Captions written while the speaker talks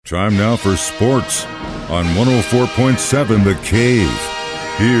Time now for sports on 104.7 The Cave.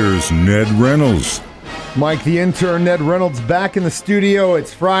 Here's Ned Reynolds. Mike, the intern, Ned Reynolds, back in the studio.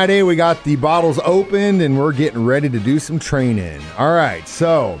 It's Friday. We got the bottles opened, and we're getting ready to do some training. All right,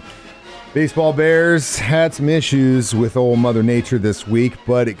 so baseball Bears had some issues with old Mother Nature this week,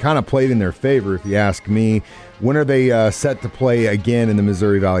 but it kind of played in their favor, if you ask me. When are they set to play again in the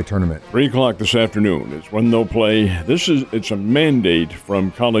Missouri Valley Tournament? 3 o'clock this afternoon is when they'll play. It's a mandate from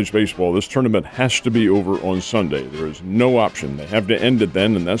college baseball. This tournament has to be over on Sunday. There is no option. They have to end it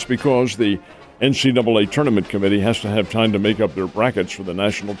then, and that's because the NCAA Tournament Committee has to have time to make up their brackets for the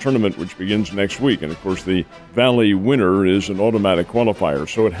national tournament, which begins next week. And, of course, the Valley winner is an automatic qualifier,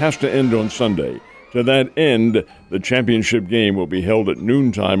 so it has to end on Sunday. To that end, the championship game will be held at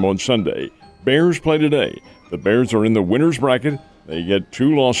noontime on Sunday. Bears play today. The Bears are in the winner's bracket. They get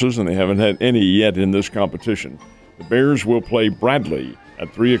 2 losses, and they haven't had any yet in this competition. The Bears will play Bradley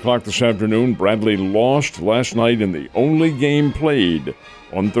at 3 o'clock this afternoon. Bradley lost last night in the only game played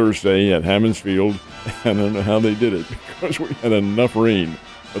on Thursday at Hammons Field. I don't know how they did it because we had enough rain.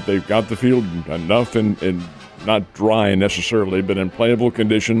 But they've got the field enough and not dry necessarily, but in playable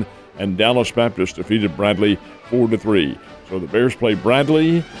condition. And Dallas Baptist defeated Bradley 4-3. So the Bears play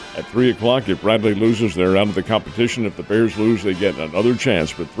Bradley at 3 o'clock. If Bradley loses, they're out of the competition. If the Bears lose, they get another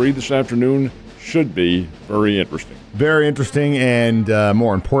chance. But 3 this afternoon should be very interesting. Very interesting, and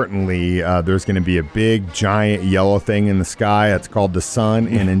more importantly, there's going to be a big, giant yellow thing in the sky. That's called the sun,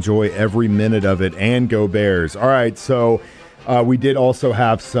 and enjoy every minute of it, and go Bears. All right, so we did also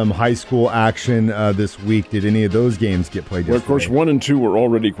have some high school action this week. Did any of those games get played yesterday? Well, of course, 1 and 2 were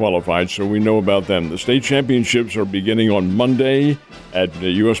already qualified, so we know about them. The state championships are beginning on Monday at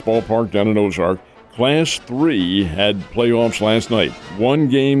the U.S. Ballpark down in Ozark. Class 3 had playoffs last night. 1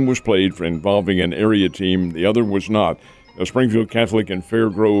 game was played involving an area team. The other was not. Now, Springfield Catholic and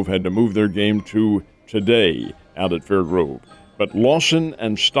Fairgrove had to move their game to today out at Fairgrove. But Lawson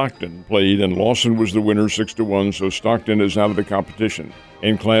and Stockton played, and Lawson was the winner 6-1, so Stockton is out of the competition.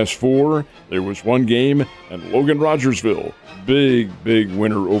 In Class 4, there was 1 game, and Logan Rogersville, big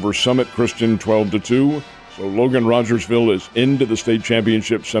winner over Summit Christian 12-2. So Logan Rogersville is into the state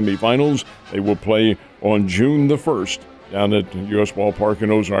championship semifinals. They will play on June the 1st down at U.S. Ballpark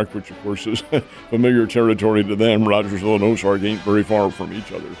in Ozark, which, of course, is familiar territory to them. Rogersville and Ozark ain't very far from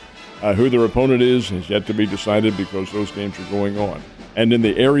each other. Who their opponent is yet to be decided because those games are going on. And in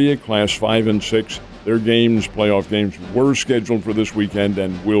the area, Class 5 and 6, their games, playoff games, were scheduled for this weekend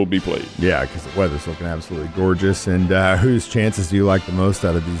and will be played. Yeah, because the weather's looking absolutely gorgeous. And whose chances do you like the most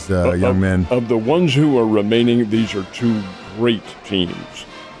out of these young men? Of the ones who are remaining, these are 2 great teams.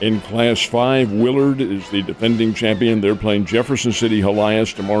 In Class 5, Willard is the defending champion. They're playing Jefferson City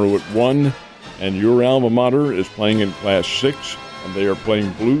Helias tomorrow at 1. And your alma mater is playing in Class 6. And they are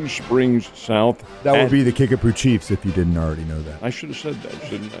playing Blue Springs South. That would be the Kickapoo Chiefs if you didn't already know that. I should have said that,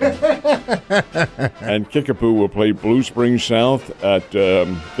 shouldn't I? And Kickapoo will play Blue Springs South at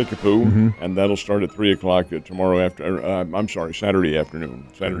Kickapoo, and that'll start at 3 o'clock Saturday afternoon.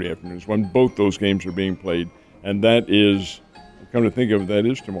 Saturday afternoon is when both those games are being played, and that is... Come to think of it, that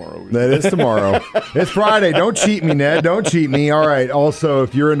is tomorrow. That is tomorrow. It's Friday. Don't cheat me, Ned. Don't cheat me. All right. Also,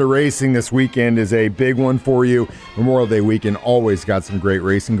 if you're into racing, this weekend is a big one for you. Memorial Day weekend always got some great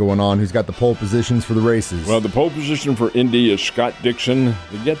racing going on. Who's got the pole positions for the races? Well, the pole position for Indy is Scott Dixon.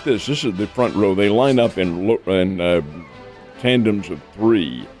 Get this. This is the front row. They line up in tandems of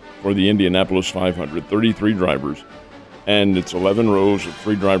 3 for the Indianapolis 500. 33 drivers. And it's 11 rows of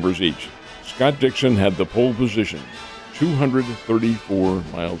 3 drivers each. Scott Dixon had the pole position. 234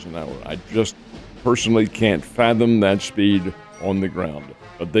 miles an hour. I just personally can't fathom that speed on the ground.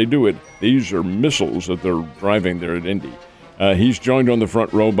 But they do it. These are missiles that they're driving there at Indy. He's joined on the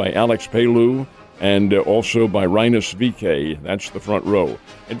front row by Alex Palou and also by Rinus VK. That's the front row.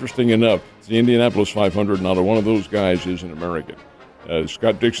 Interesting enough, it's the Indianapolis 500. Not one of those guys is an American.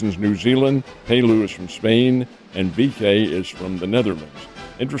 Scott Dixon's New Zealand, Palou is from Spain, and VK is from the Netherlands.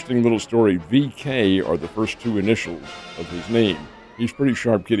 Interesting little story. VK are the first 2 initials of his name. He's a pretty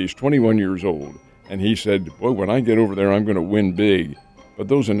sharp kid. He's 21 years old. And he said, boy, when I get over there, I'm going to win big. But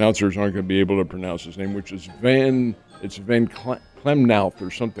those announcers aren't going to be able to pronounce his name, which is Van Klemnauf or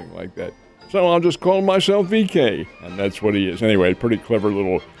something like that. So I'll just call myself VK. And that's what he is. Anyway, a pretty clever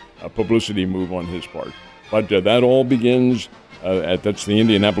little publicity move on his part. But that all begins that's the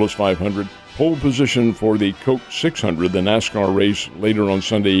Indianapolis 500. Pole position for the Coke 600, the NASCAR race later on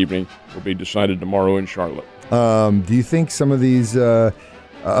Sunday evening, will be decided tomorrow in Charlotte. Do you think some of these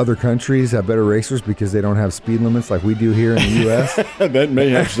other countries have better racers because they don't have speed limits like we do here in the U.S.? That may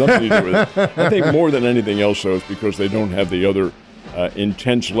have something to do with it. I think more than anything else, though, is because they don't have the other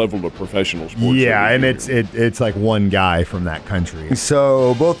intense level of professional sports. Yeah, and it's like one guy from that country.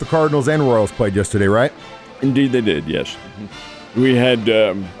 So both the Cardinals and Royals played yesterday, right? Indeed, they did. Yes, we had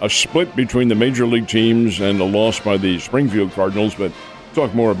a split between the major league teams and a loss by the Springfield Cardinals. But we'll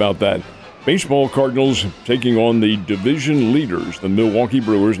talk more about that. Baseball Cardinals taking on the division leaders, the Milwaukee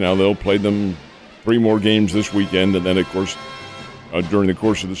Brewers. Now they'll play them 3 more games this weekend, and then of course during the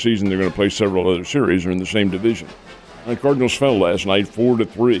course of the season they're going to play several other series. They're in the same division. The Cardinals fell last night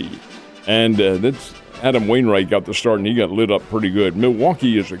 4-3, and that's Adam Wainwright got the start, and he got lit up pretty good.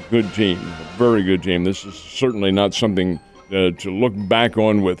 Milwaukee is a good team, a very good team. This is certainly not something to look back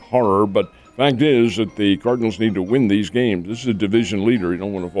on with horror, but fact is that the Cardinals need to win these games. This is a division leader. You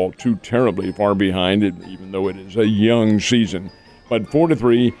don't want to fall too terribly far behind it, even though it is a young season. But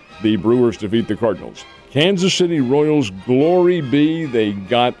 4-3, the Brewers defeat the Cardinals. Kansas City Royals, glory be, they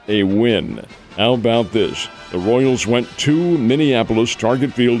got a win. How about this? The Royals went to Minneapolis,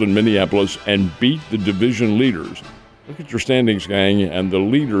 Target Field in Minneapolis, and beat the division leaders. Look at your standings, gang, and the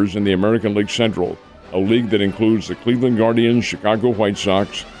leaders in the American League Central, a league that includes the Cleveland Guardians, Chicago White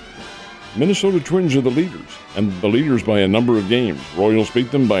Sox. Minnesota Twins are the leaders, and the leaders by a number of games. Royals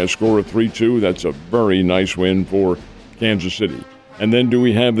beat them by a score of 3-2. That's a very nice win for Kansas City. And then do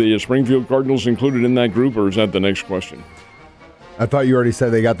we have the Springfield Cardinals included in that group, or is that the next question? I thought you already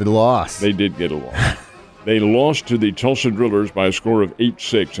said they got the loss. They did get a loss. They lost to the Tulsa Drillers by a score of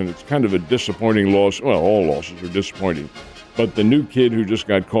 8-6, and it's kind of a disappointing loss. Well, all losses are disappointing. But the new kid who just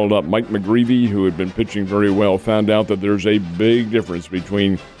got called up, Mike McGreevy, who had been pitching very well, found out that there's a big difference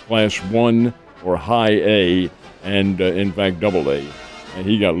between Class 1 or High A and, in fact, Double A. And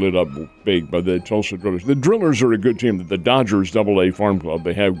he got lit up big by the Tulsa Drillers. The Drillers are a good team. The Dodgers Double A Farm Club,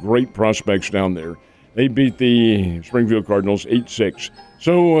 they have great prospects down there. They beat the Springfield Cardinals 8-6.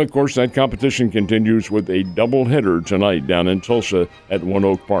 So, of course, that competition continues with a doubleheader tonight down in Tulsa at One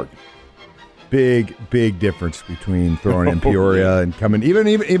Oak Park. Big difference between throwing in Peoria and coming.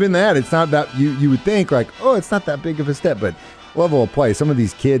 Even that, it's not that you would think like, oh, it's not that big of a step, but level of play. Some of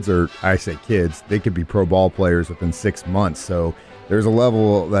these kids I say kids, they could be pro ball players within 6 months. So there's a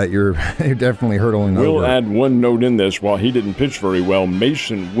level that you're definitely hurtling over. We'll add one note in this. While he didn't pitch very well,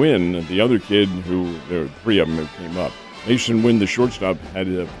 Mason Wynn, the other kid who there were 3 of them who came up, Mason Wynn, the shortstop, had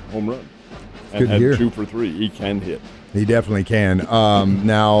a home run and had 2 for 3. He can hit. He definitely can.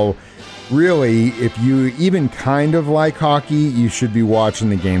 Now, really, if you even kind of like hockey, you should be watching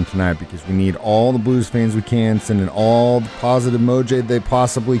the game tonight because we need all the Blues fans we can, sending all the positive mojo they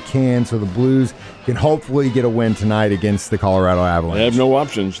possibly can so the Blues can hopefully get a win tonight against the Colorado Avalanche. They have no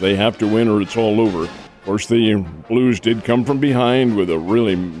options. They have to win or it's all over. Of course, the Blues did come from behind with a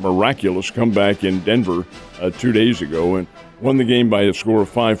really miraculous comeback in Denver 2 days ago and won the game by a score of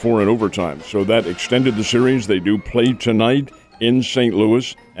 5-4 in overtime. So that extended the series. They do play tonight in St.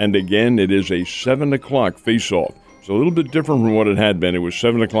 Louis, and again, it is a 7 o'clock face-off. It's a little bit different from what it had been. It was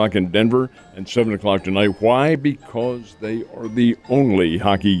 7 o'clock in Denver and 7 o'clock tonight. Why? Because they are the only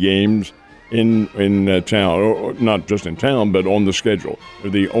hockey games in town, or not just in town, but on the schedule.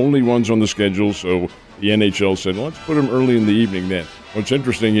 They're the only ones on the schedule, so the NHL said, let's put them early in the evening then. What's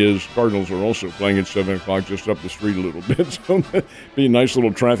interesting is Cardinals are also playing at 7 o'clock just up the street a little bit, so that'd be a nice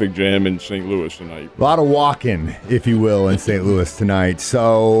little traffic jam in St. Louis tonight. A lot of walking, if you will, in St. Louis tonight.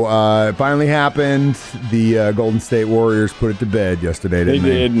 So it finally happened. The Golden State Warriors put it to bed yesterday, didn't they?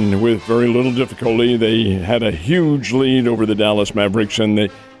 They did, and with very little difficulty. They had a huge lead over the Dallas Mavericks, and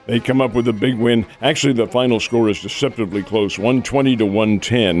they come up with a big win. Actually, the final score is deceptively close,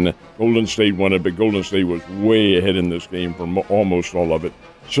 120-110. Golden State won it, but Golden State was way ahead in this game for almost all of it.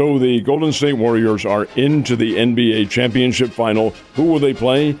 So the Golden State Warriors are into the NBA championship final. Who will they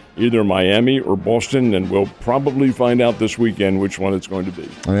play? Either Miami or Boston, and we'll probably find out this weekend which one it's going to be.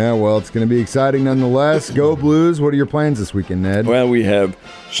 Yeah, well, it's going to be exciting nonetheless. Go Blues. What are your plans this weekend, Ned? Well, we have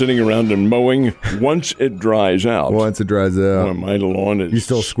sitting around and mowing once it dries out. Once it dries out. Oh, my lawn is you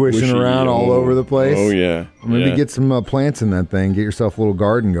still squishing around all over the place? Oh, yeah. Maybe get some plants in that thing. Get yourself a little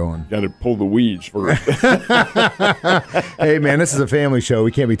garden going. Got to pull the weeds first. Hey, man, this is a family show.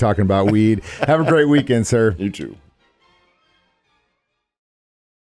 We can't be talking about weed. Have a great weekend, sir. You too.